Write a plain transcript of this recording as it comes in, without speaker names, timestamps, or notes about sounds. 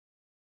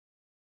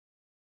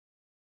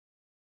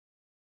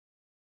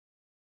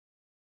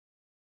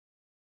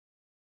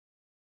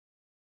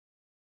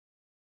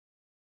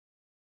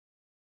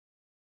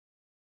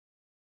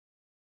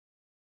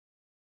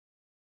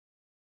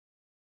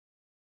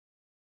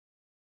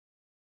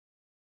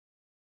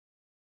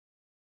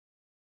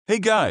Hey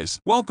guys,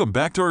 welcome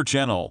back to our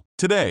channel.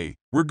 Today,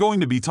 we're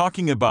going to be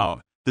talking about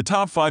the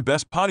top 5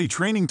 best potty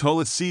training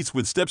toilet seats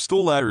with step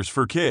stool ladders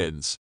for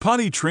kids.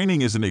 Potty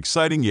training is an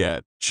exciting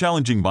yet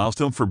challenging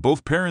milestone for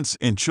both parents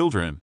and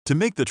children. To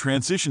make the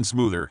transition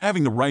smoother,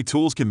 having the right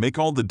tools can make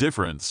all the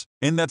difference.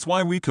 And that's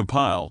why we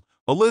compiled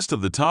a list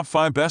of the top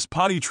 5 best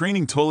potty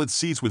training toilet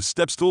seats with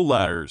step stool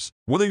ladders.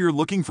 Whether you're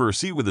looking for a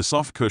seat with a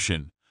soft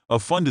cushion, a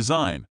fun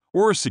design,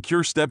 or a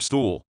secure step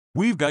stool,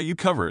 we've got you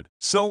covered.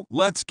 So,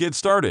 let's get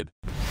started.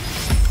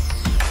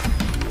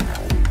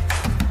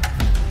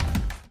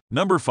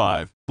 Number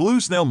 5.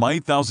 Blue Snail My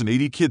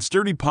 1080 Kid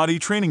Sturdy Potty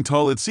Training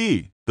Toilet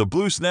Seat. The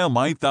Blue Snail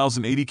My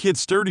 1080 Kid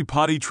Sturdy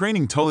Potty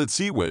Training Toilet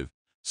Seat with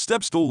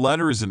step stool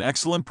ladder is an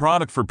excellent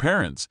product for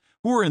parents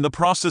who are in the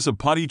process of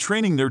potty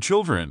training their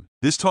children.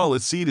 This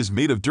toilet seat is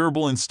made of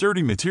durable and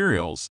sturdy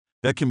materials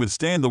that can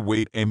withstand the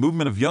weight and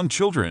movement of young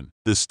children.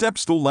 The step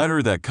stool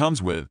ladder that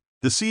comes with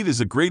the seat is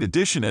a great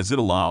addition as it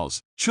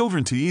allows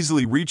children to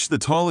easily reach the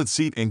toilet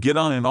seat and get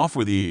on and off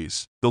with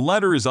ease. The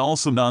ladder is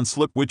also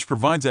non-slip, which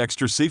provides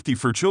extra safety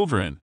for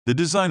children. The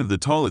design of the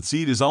toilet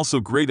seat is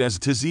also great as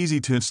it is easy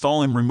to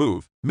install and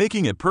remove,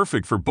 making it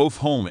perfect for both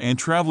home and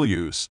travel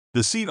use.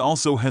 The seat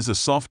also has a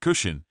soft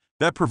cushion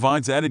that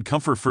provides added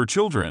comfort for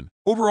children.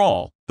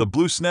 Overall, the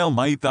Blue Snail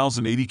My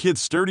 1080 Kid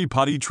Sturdy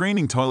Potty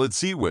Training Toilet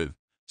Seat with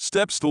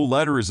step stool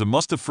ladder is a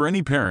must-have for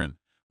any parent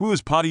who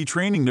is potty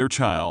training their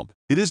child.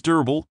 It is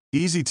durable,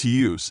 easy to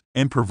use,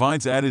 and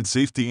provides added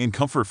safety and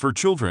comfort for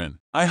children.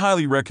 I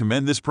highly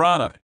recommend this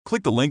product.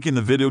 Click the link in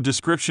the video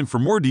description for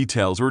more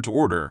details or to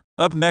order.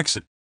 Up next,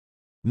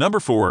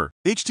 Number 4.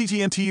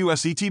 HTTNT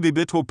USET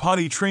Babito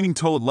Potty Training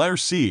Toilet Ladder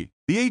Seat.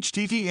 The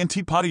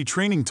HTTNT Potty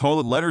Training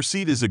Toilet Ladder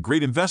Seat is a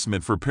great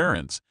investment for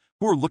parents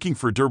who are looking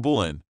for a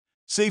durable and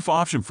safe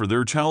option for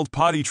their child's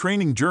potty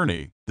training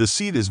journey. The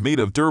seat is made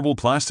of durable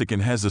plastic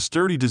and has a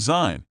sturdy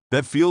design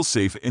that feels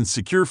safe and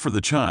secure for the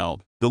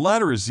child. The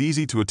ladder is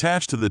easy to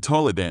attach to the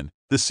toilet and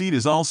the seat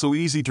is also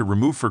easy to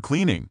remove for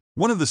cleaning.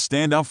 One of the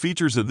standout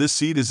features of this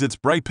seat is its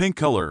bright pink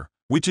color,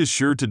 which is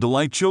sure to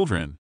delight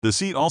children. The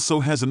seat also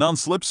has a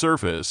non-slip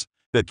surface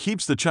that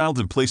keeps the child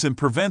in place and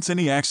prevents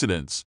any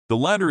accidents. The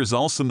ladder is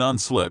also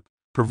non-slip,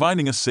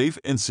 providing a safe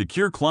and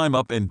secure climb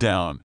up and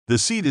down. The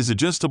seat is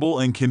adjustable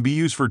and can be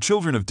used for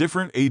children of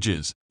different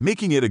ages,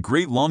 making it a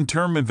great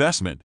long-term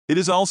investment. It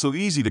is also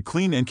easy to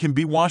clean and can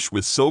be washed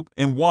with soap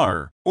and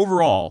water.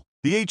 Overall,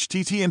 the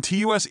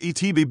HTTNT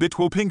USET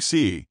Babito Pink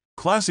Sea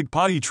Classic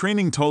Potty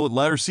Training Toilet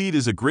Ladder Seat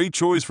is a great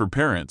choice for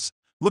parents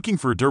looking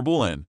for a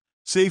durable and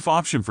safe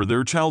option for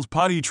their child's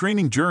potty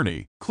training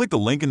journey. Click the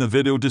link in the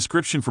video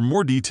description for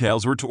more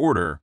details or to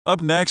order.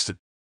 Up next,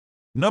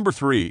 Number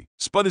 3.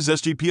 Spudis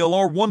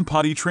SGPLR1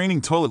 Potty Training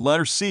Toilet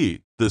Ladder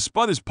Seat. The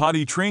Spudis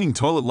Potty Training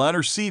Toilet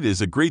Ladder Seat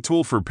is a great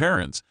tool for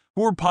parents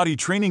who are potty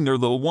training their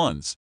little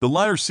ones. The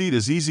ladder seat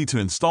is easy to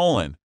install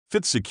and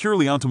fits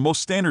securely onto most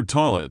standard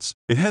toilets.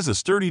 It has a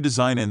sturdy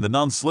design and the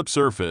non-slip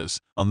surface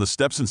on the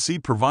steps and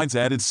seat provides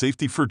added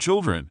safety for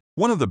children.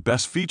 One of the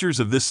best features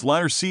of this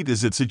ladder seat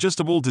is its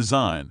adjustable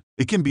design.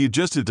 It can be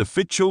adjusted to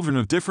fit children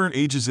of different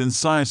ages and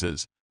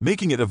sizes,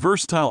 making it a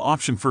versatile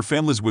option for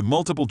families with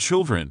multiple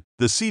children.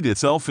 The seat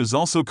itself is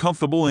also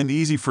comfortable and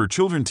easy for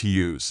children to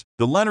use.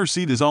 The ladder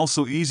seat is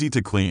also easy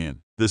to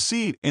clean. The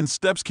seat and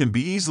steps can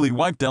be easily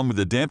wiped down with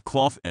a damp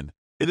cloth and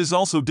it is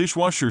also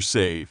dishwasher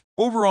safe.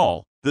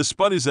 Overall, the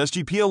Spudis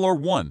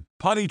SGPLR1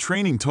 Potty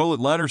Training Toilet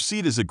Ladder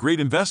Seat is a great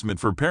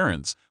investment for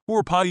parents who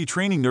are potty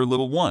training their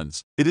little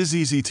ones. It is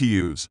easy to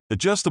use,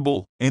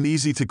 adjustable, and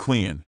easy to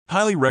clean.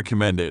 Highly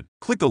recommended.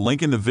 Click the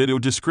link in the video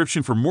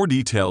description for more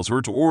details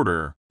or to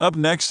order. Up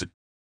next,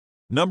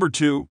 Number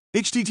 2.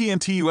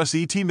 HTTNT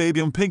USET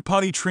Mabium Pink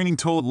Potty Training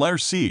Toilet Ladder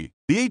Seat.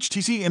 The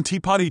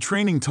HTTNT Potty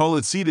Training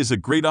Toilet Seat is a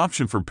great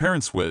option for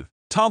parents with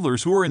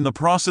toddlers who are in the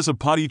process of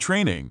potty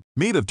training.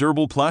 Made of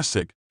durable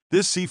plastic,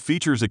 this seat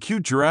features a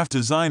cute giraffe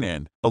design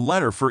and a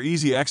ladder for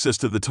easy access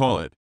to the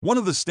toilet. One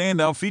of the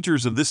standout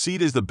features of this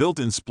seat is the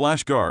built-in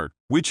splash guard,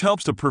 which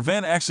helps to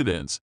prevent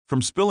accidents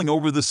from spilling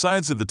over the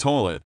sides of the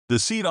toilet. The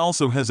seat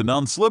also has a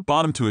non-slip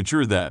bottom to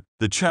ensure that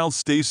the child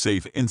stays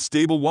safe and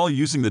stable while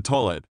using the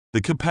toilet.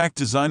 The compact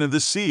design of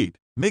this seat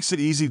makes it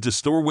easy to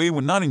store away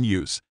when not in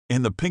use,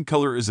 and the pink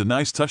color is a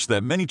nice touch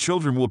that many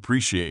children will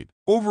appreciate.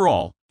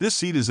 Overall, this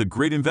seat is a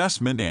great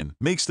investment and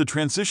makes the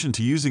transition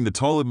to using the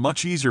toilet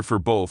much easier for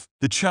both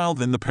the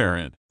child and the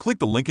parent. Click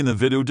the link in the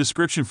video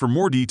description for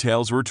more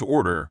details or to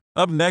order.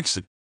 Up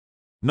next,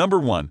 Number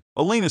 1.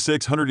 Elena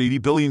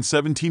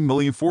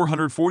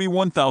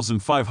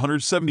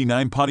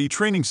 680,017,441,579 Potty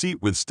Training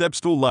Seat with Step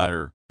Stool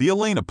Ladder. The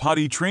Elena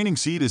Potty Training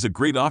Seat is a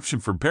great option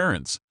for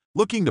parents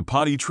looking to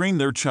potty train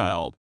their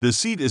child. The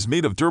seat is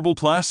made of durable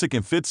plastic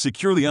and fits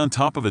securely on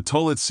top of a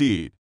toilet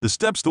seat. The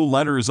step stool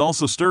ladder is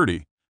also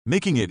sturdy,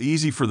 making it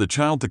easy for the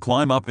child to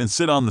climb up and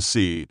sit on the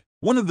seat.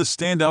 One of the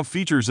standout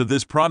features of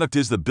this product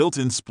is the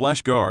built-in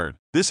splash guard.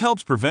 This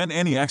helps prevent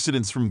any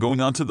accidents from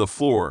going onto the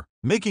floor,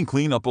 making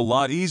cleanup a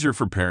lot easier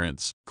for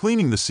parents.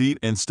 Cleaning the seat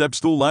and step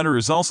stool ladder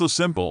is also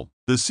simple.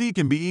 The seat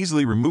can be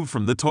easily removed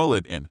from the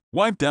toilet and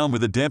wiped down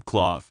with a damp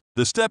cloth.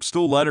 The step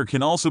stool ladder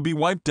can also be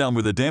wiped down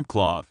with a damp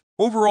cloth.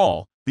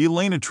 Overall, the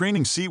Alizon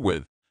training seat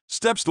with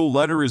step stool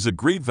ladder is a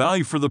great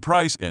value for the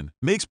price and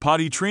makes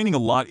potty training a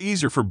lot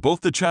easier for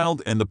both the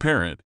child and the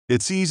parent.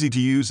 It's easy to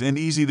use and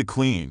easy to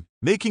clean,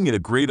 making it a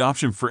great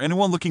option for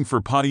anyone looking for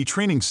a potty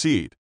training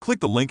seat. Click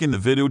the link in the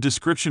video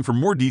description for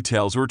more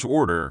details or to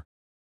order.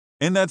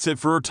 And that's it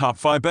for our top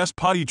 5 best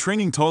potty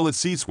training toilet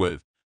seats with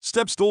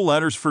step stool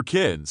ladders for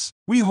kids.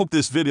 We hope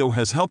this video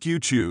has helped you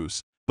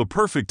choose the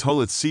perfect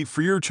toilet seat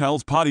for your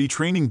child's potty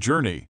training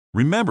journey.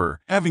 Remember,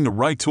 having the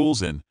right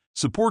tools and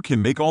support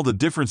can make all the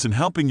difference in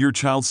helping your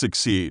child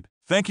succeed.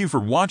 Thank you for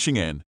watching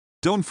and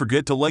don't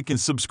forget to like and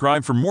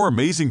subscribe for more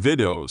amazing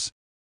videos.